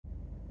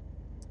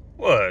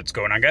What's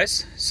going on,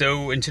 guys?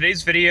 So in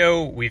today's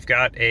video we've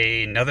got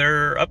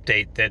another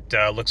update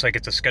that looks like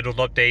it's a scheduled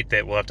update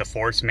that we'll have to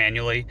force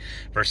manually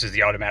versus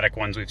the automatic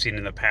ones we've seen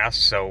in the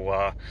past.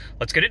 So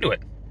let's get into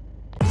it.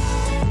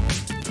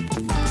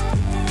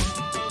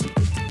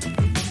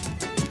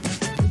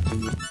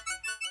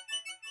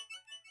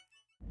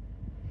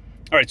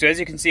 Alright, so as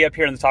you can see up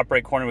here in the top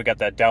right corner, we got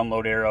that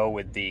download arrow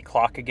with the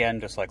clock again,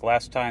 just like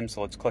last time.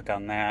 So let's click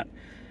on that.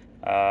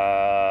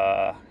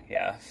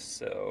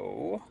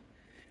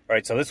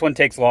 Alright, so this one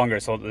takes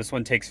longer. So this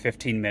one takes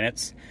 15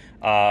 minutes.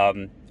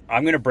 I'm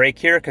going to break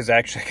here because I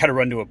actually got to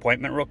run to an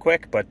appointment real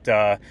quick. But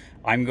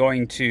I'm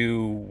going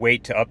to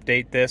wait to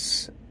update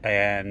this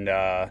and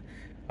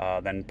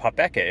then pop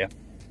back at you.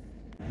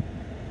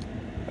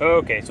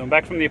 Okay, so I'm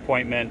back from the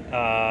appointment.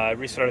 I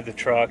restarted the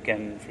truck,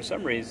 and for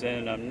some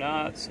reason I'm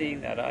not seeing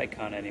that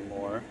icon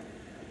anymore.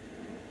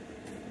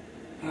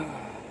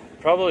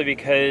 Probably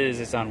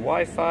because it's on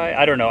Wi-Fi.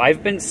 I don't know.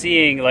 I've been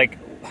seeing, like,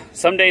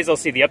 some days I'll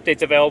see the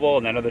updates available,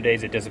 and then other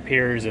days it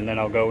disappears, and then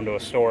I'll go into a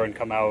store and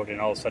come out,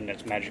 and all of a sudden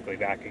it's magically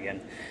back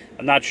again.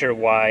 I'm not sure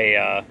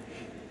why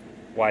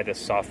this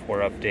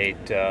software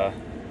update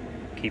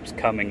keeps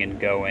coming and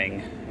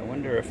going. I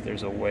wonder if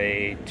there's a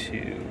way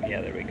to...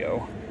 Yeah, there we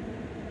go.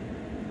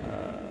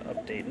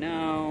 Update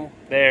now.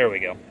 There we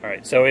go.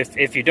 Alright, so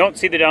if you don't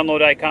see the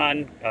download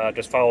icon,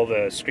 just follow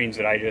the screens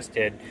that I just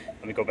did.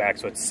 Let me go back.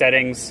 So it's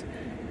settings,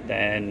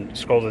 then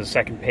scroll to the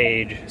second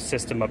page,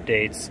 system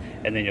updates,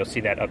 and then you'll see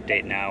that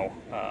update now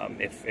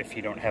if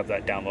you don't have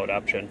that download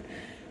option.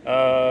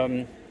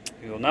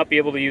 You will not be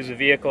able to use the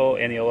vehicle,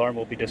 and the alarm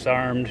will be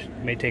disarmed.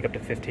 It may take up to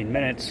 15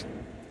 minutes.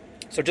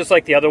 So just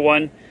like the other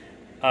one,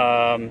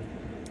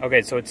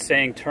 okay, so it's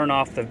saying turn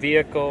off the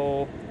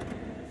vehicle.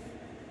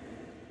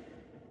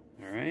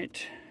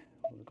 Alright,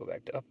 we'll go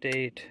back to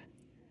update,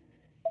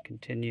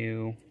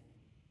 continue.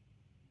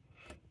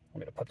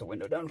 I'm going to put the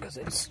window down because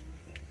it's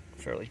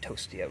fairly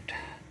toasty out.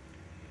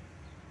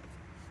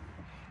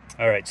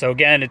 Alright, so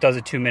again, it does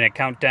a 2-minute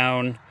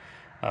countdown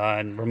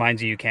and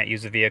reminds you can't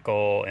use the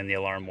vehicle, and the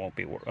alarm won't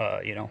be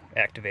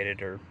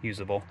activated or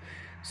usable.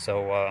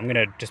 So I'm going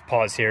to just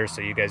pause here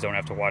so you guys don't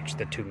have to watch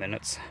the 2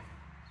 minutes.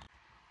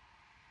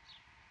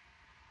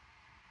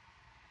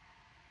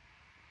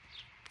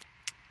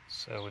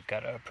 So we've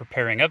got a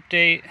preparing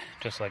update,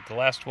 just like the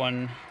last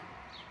one.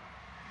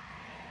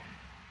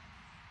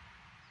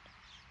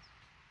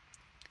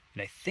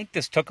 And I think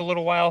this took a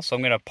little while, so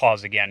I'm going to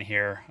pause again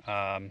here,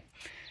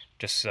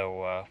 just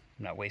so I'm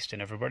not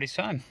wasting everybody's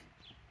time.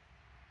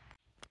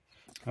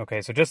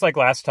 Okay, so just like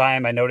last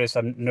time, I'm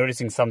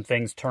noticing some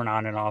things turn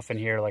on and off in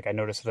here. Like I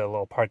noticed the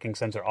little parking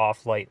sensor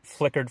off light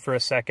flickered for a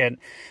second.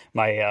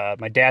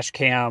 My dash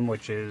cam,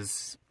 which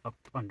is up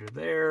under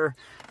there,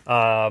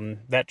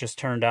 that just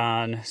turned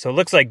on. So it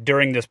looks like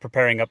during this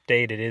preparing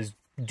update, it is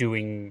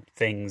doing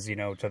things,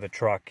 to the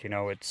truck.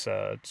 It's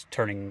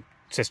turning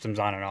systems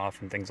on and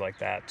off and things like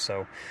that.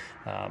 So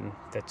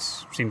that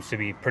seems to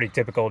be pretty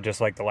typical,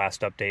 just like the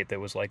last update that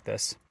was like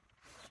this.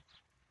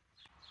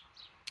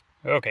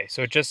 Okay,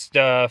 so it just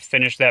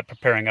finished that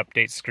preparing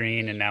update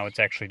screen, and now it's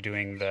actually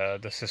doing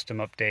the system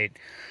update.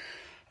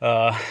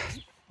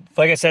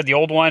 Like I said, the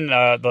old one,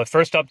 the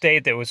first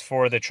update that was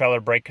for the trailer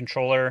brake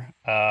controller,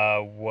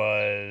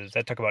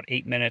 that took about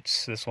 8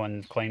 minutes. This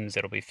one claims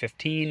it'll be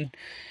 15.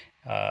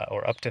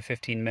 Or up to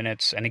 15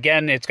 minutes. And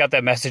again, it's got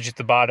that message at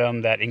the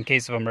bottom that in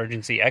case of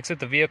emergency, exit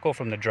the vehicle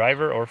from the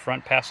driver or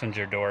front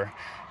passenger door.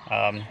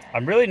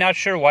 I'm really not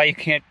sure why you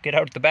can't get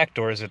out the back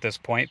doors at this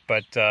point,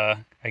 but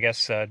I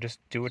guess just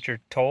do what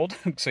you're told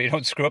so you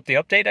don't screw up the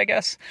update, I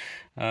guess.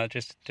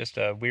 Just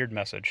a weird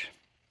message.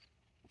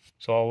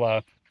 So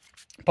I'll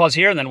pause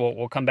here, and then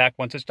we'll come back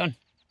once it's done.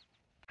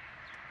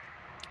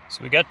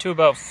 So we got to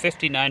about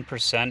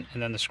 59%,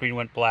 and then the screen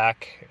went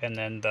black, and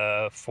then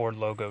the Ford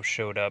logo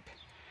showed up.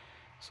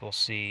 So we'll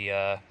see,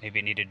 maybe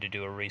it needed to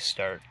do a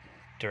restart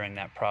during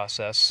that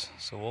process.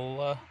 So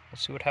we'll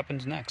see what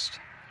happens next.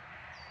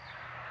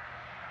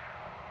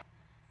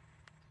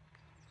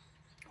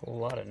 Whole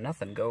lot of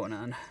nothing going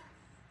on.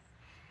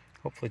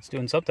 Hopefully it's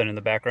doing something in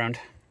the background.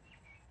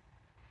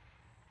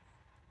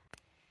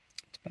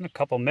 It's been a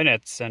couple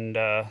minutes and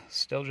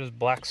still just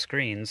black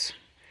screens.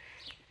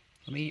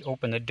 Let me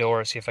open the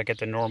door, see if I get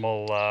the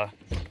normal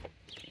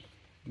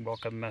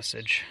welcome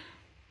message.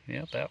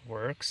 Yep, that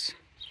works.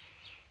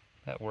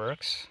 That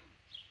works.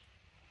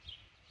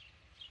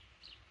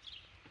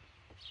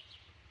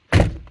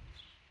 Not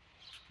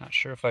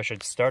sure if I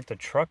should start the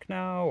truck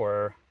now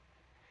or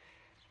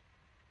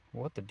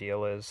what the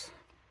deal is.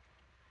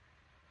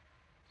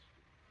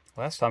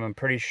 Last time I'm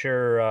pretty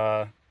sure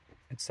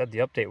it said the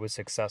update was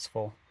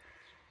successful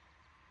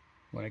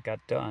when it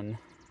got done.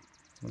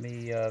 Let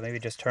me maybe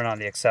just turn on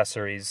the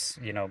accessories,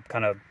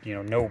 kind of,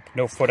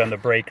 no foot on the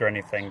brake or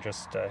anything,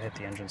 just hit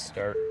the engine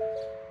start.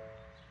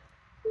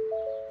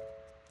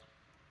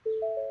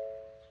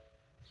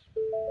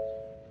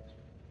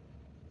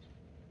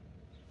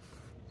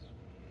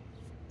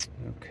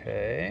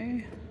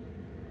 Okay.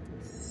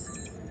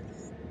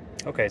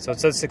 Okay, so it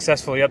says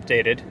successfully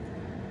updated.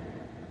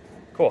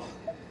 Cool.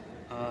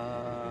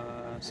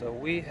 So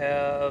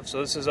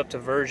this is up to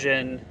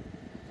version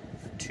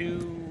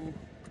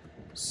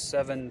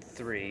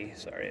 2.7.3.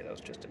 Sorry, that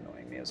was just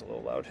annoying me. It was a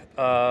little loud.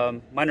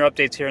 Minor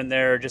updates here and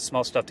there, just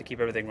small stuff to keep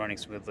everything running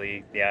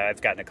smoothly. Yeah,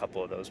 I've gotten a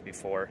couple of those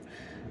before.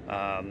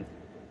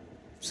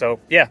 So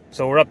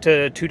we're up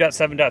to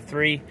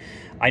 2.7.3.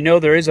 I know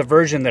there is a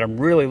version that I'm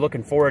really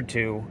looking forward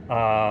to,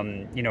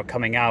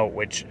 coming out,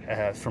 which,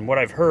 from what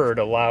I've heard,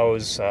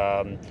 allows,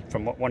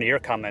 from one of your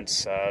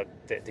comments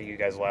that you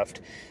guys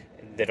left,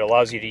 that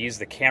allows you to use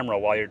the camera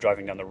while you're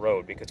driving down the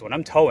road. Because when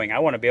I'm towing, I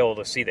want to be able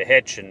to see the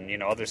hitch and,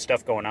 other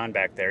stuff going on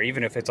back there,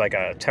 even if it's like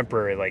a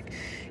temporary,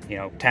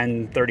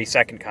 10, 30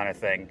 second kind of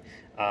thing.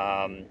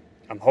 I'm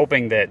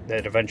hoping that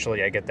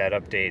eventually I get that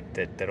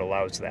update that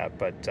allows that,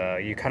 but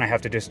you kind of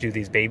have to just do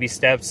these baby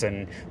steps,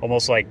 and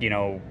almost like,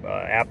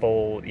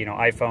 Apple,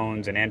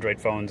 iPhones and Android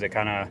phones, it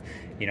kind of,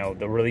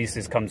 the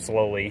releases come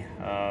slowly,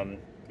 and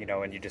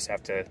you just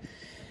have to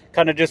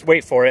kind of just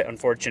wait for it,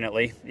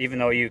 unfortunately. Even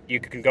though you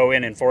can go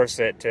in and force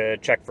it to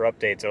check for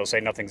updates, it'll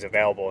say nothing's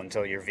available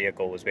until your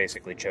vehicle was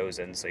basically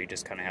chosen, so you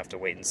just kind of have to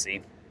wait and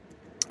see.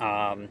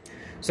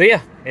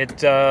 It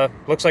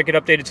looks like it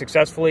updated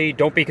successfully.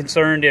 Don't be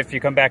concerned if you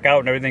come back out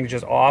and everything's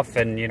just off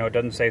and, it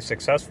doesn't say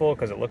successful,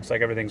 because it looks like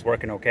everything's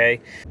working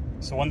okay.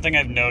 So one thing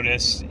I've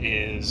noticed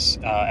is,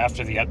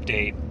 after the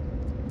update,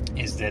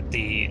 is that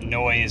the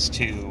noise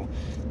to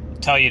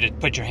tell you to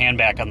put your hand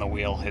back on the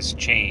wheel has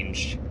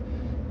changed.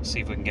 Let's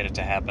see if we can get it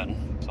to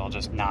happen. So I'll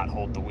just not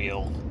hold the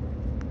wheel.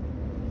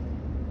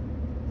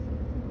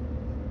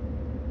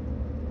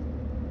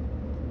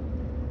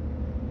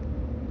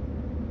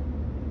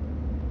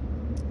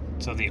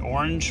 So the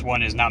orange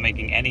one is not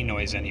making any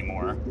noise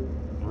anymore.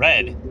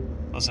 Red,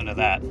 listen to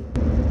that.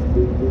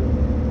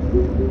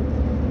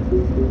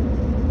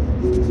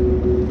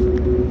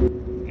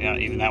 Yeah,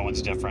 even that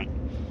one's different.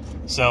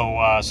 So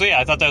yeah,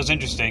 I thought that was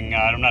interesting.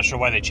 I'm not sure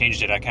why they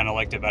changed it. I kind of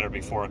liked it better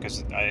before,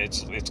 because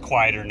it's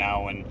quieter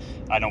now and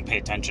I don't pay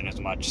attention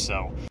as much.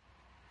 So,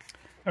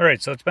 all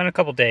right, so it's been a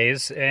couple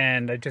days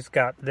and I just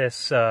got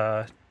this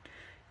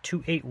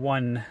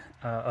 2.8.1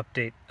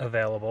 update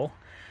available.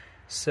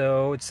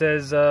 So it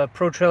says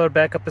Pro Trailer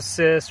Backup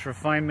Assist,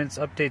 refinements,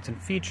 updates,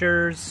 and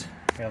features.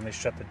 Okay, let me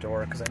shut the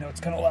door because I know it's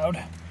kind of loud.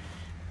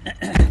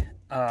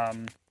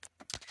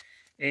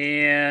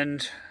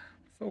 And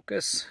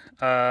focus.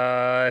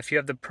 If you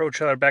have the Pro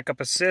Trailer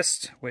Backup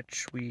Assist,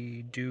 which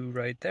we do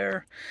right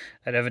there,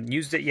 I haven't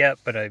used it yet,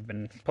 but I've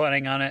been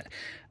planning on it.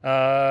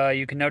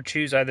 You can now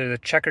choose either the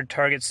checkered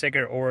target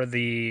sticker or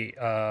the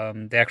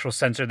actual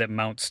sensor that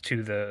mounts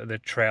to the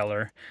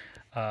trailer.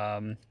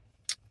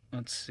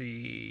 Let's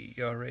see,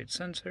 all right,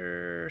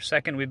 sensor.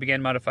 Second, we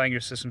began modifying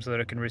your system so that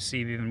it can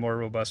receive even more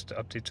robust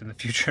updates in the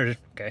future.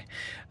 Okay.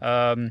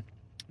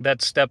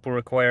 That step will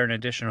require an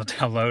additional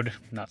download.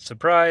 Not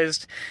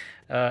surprised.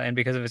 And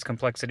because of its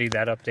complexity,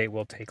 that update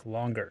will take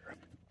longer.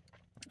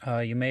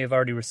 You may have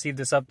already received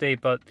this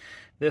update, but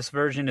this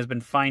version has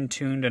been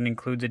fine-tuned and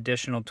includes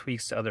additional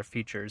tweaks to other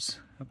features.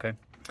 Okay.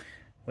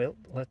 Well,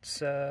 let's...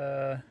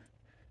 So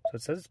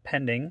it says it's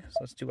pending, so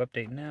let's do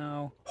update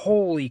now.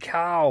 Holy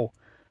cow!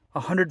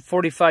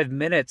 145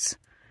 minutes.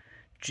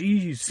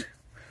 Jeez.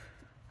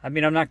 I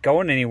mean, I'm not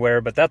going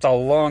anywhere, but that's a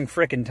long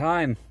frickin'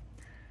 time.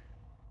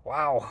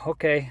 Wow.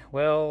 Okay.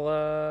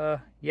 Well,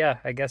 yeah,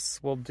 I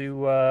guess we'll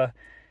do,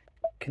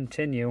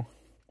 continue.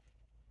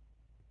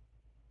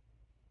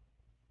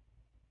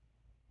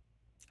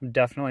 I'm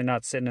definitely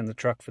not sitting in the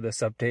truck for this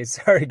update.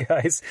 Sorry,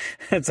 guys.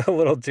 It's a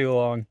little too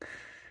long.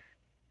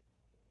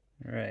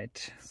 All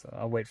right, so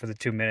I'll wait for the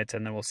 2 minutes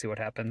and then we'll see what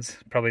happens.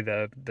 Probably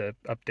the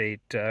update,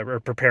 or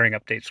preparing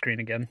update screen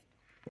again.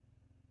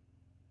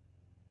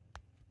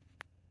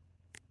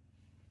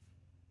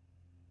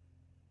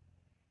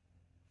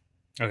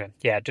 Okay,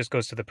 yeah, it just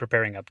goes to the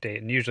preparing update,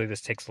 and usually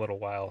this takes a little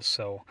while,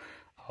 so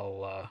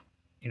I'll,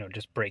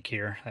 just break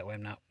here. That way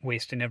I'm not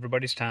wasting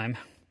everybody's time.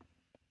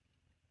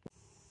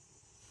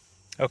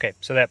 Okay,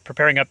 so that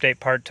preparing update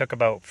part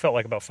felt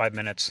like about 5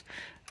 minutes.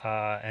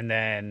 And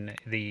then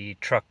the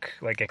truck,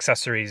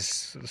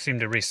 accessories, seem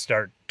to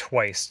restart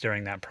twice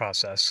during that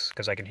process,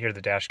 because I can hear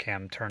the dash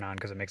cam turn on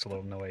because it makes a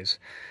little noise.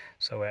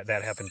 So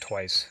that happened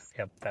twice.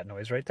 Yep, that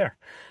noise right there.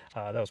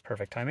 That was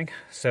perfect timing.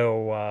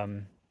 So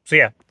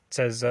yeah, it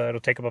says it'll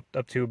take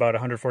up to about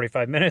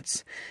 145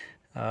 minutes.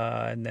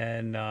 And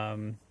then,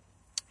 I'm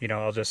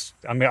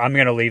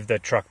going to leave the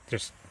truck,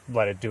 just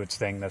let it do its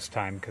thing this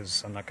time,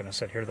 because I'm not going to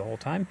sit here the whole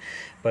time.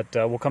 But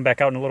we'll come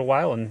back out in a little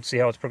while and see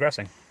how it's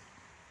progressing.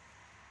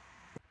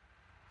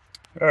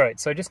 All right,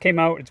 so I just came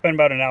out. It's been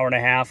about an hour and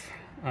a half.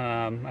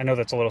 I know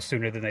that's a little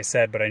sooner than they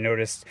said, but I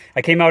noticed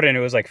I came out and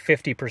it was like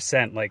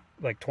 50%,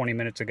 like 20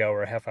 minutes ago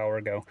or a half hour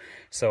ago.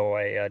 So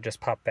I just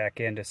popped back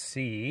in to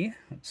see.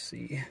 Let's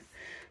see.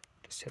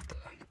 Just hit the...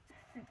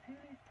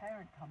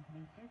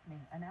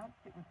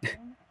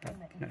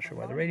 Not sure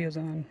why the radio's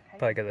on.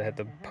 Probably because I hit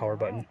the power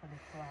button.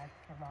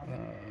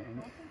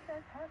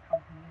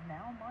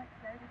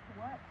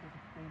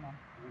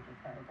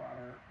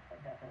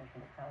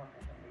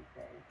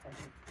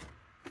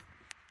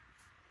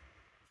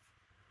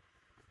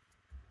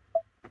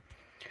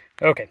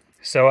 Okay,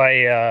 so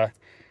it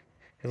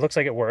looks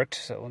like it worked.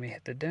 So let me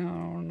hit the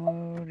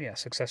download. Yeah,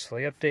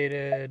 successfully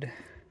updated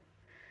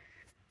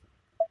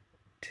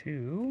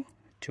to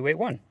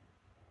 281.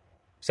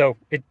 So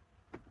it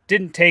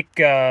didn't take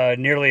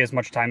nearly as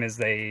much time as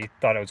they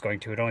thought it was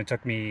going to. It only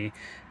took me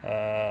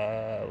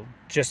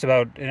just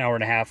about an hour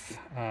and a half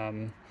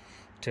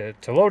to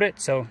load it,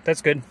 so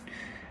that's good.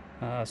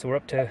 So we're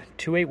up to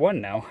 281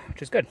 now,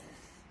 which is good.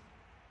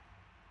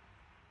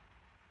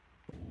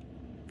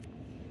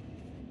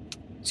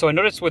 So I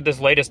noticed with this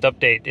latest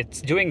update, it's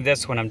doing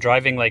this when I'm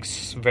driving like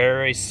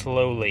very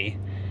slowly,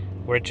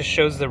 where it just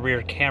shows the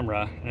rear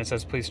camera and it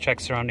says, please check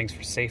surroundings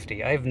for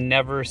safety. I've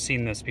never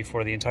seen this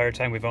before the entire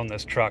time we've owned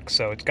this truck,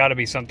 so it's got to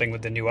be something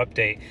with the new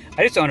update.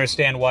 I just don't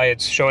understand why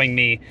it's showing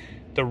me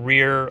the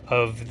rear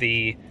of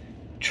the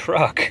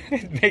truck.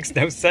 It makes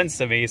no sense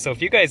to me. So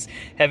if you guys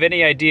have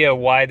any idea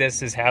why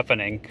this is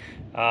happening,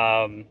 you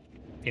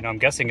know, I'm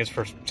guessing it's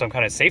for some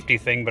kind of safety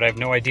thing, but I have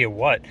no idea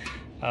what.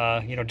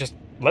 You know, just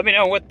let me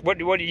know what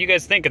do you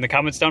guys think in the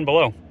comments down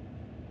below.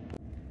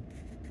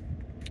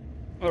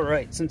 All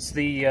right, since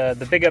the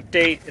big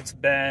update, it's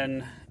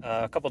been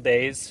a couple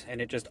days,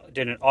 and it just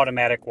did an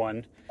automatic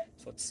one.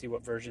 So let's see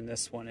what version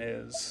this one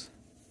is.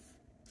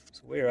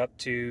 So we're up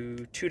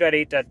to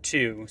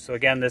 2.8.2. So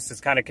again, this is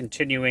kind of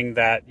continuing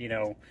that, you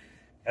know,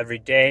 every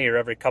day or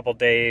every couple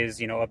days,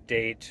 you know,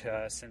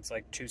 update since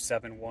like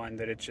 2.7.1,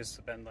 that it's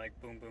just been like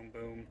boom, boom,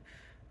 boom.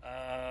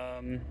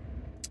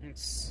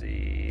 Let's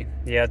see.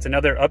 Yeah, it's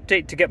another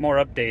update to get more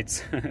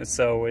updates.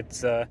 So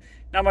it's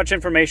not much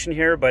information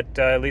here, but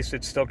at least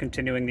it's still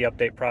continuing the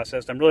update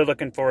process. I'm really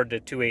looking forward to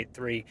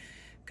 2.8.3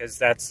 because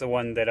that's the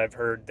one that I've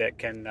heard that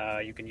can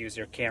you can use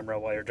your camera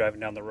while you're driving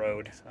down the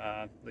road.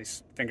 At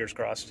least fingers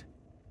crossed.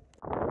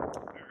 All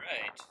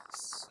right,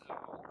 so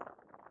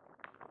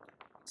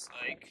looks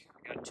like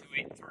we got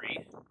 2.8.3. Sorry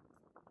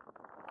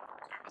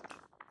about the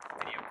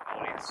video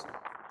quality.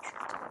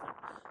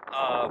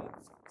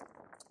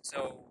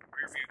 So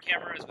rear view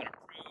camera has been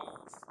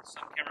approved.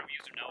 Some camera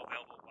views are now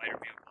available.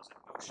 Wider vehicles in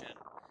motion.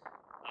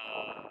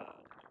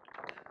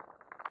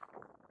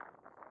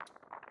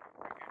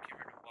 Rear view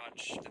camera to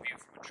watch the view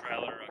from a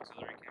trailer.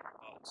 Auxiliary camera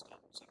while installed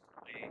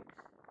separately.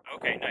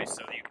 Okay, nice.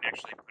 So you can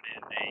actually put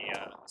in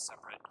a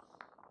separate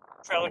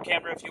trailer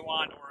camera if you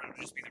want, or it'll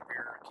just be the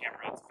rear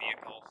camera of the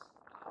vehicle.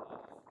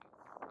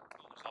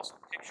 There's also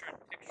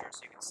picture-in-picture, so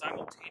you can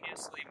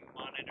simultaneously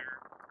monitor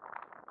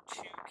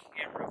two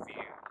camera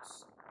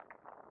views.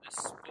 The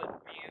split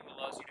view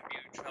allows you to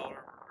view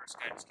trailer or reverse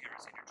guidance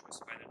cameras at your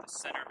choice of either the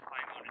center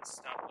high-mounted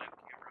stop lamp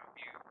camera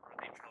view or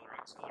the trailer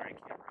auxiliary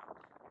camera,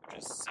 which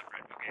is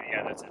separate. Okay,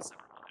 yeah, that's a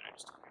separate one that I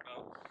just talked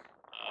about.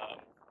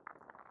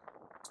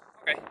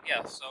 Okay,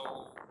 yeah,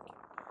 so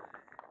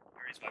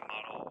here's my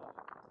model.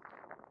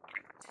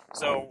 Okay.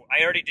 So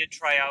I already did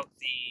try out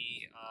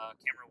the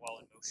camera while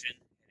in motion,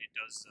 and it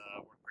does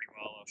work pretty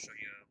well. I'll show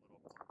you a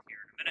little clip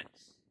here in a minute.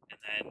 And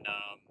then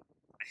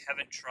I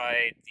haven't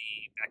tried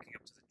the backing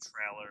up to the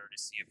trailer to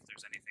see if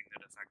there's anything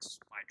that affects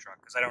my truck,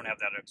 because I don't have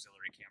that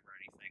auxiliary camera or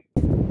anything.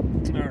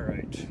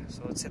 Alright,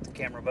 so let's hit the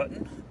camera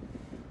button.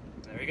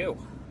 There we go.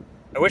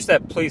 I wish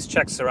that please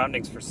check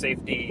surroundings for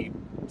safety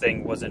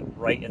thing wasn't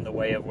right in the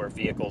way of where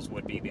vehicles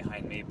would be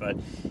behind me, but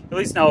at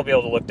least now I'll be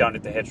able to look down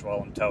at the hitch while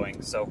I'm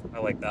towing, so I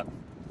like that.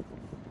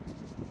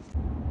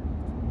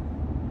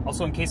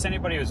 Also, in case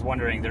anybody was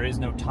wondering, there is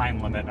no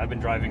time limit. I've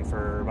been driving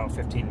for about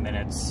 15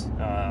 minutes.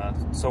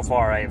 So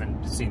far, I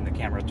haven't seen the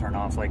camera turn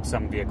off like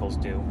some vehicles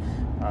do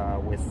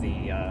with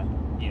the,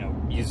 you know,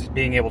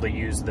 being able to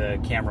use the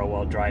camera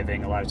while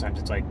driving. A lot of times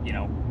it's like, you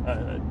know,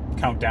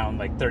 countdown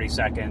like 30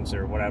 seconds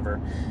or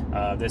whatever.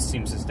 This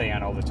seems to stay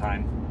on all the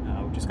time,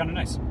 which is kind of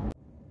nice.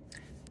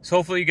 So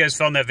hopefully you guys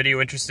found that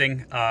video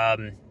interesting.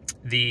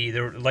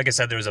 Like I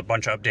said, there was a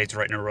bunch of updates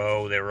right in a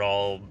row. They were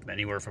all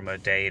anywhere from a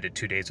day to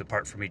 2 days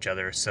apart from each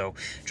other. So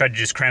tried to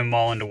just cram them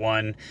all into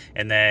one.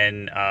 And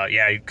then,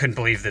 yeah, I couldn't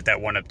believe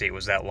that one update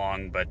was that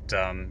long. But,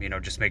 you know,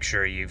 just make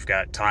sure you've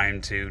got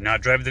time to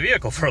not drive the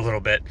vehicle for a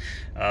little bit.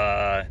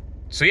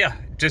 So yeah,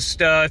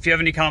 just if you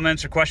have any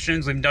comments or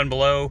questions, leave them down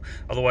below.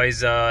 Otherwise,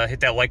 hit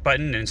that like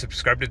button and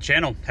subscribe to the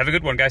channel. Have a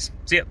good one, guys.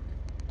 See ya.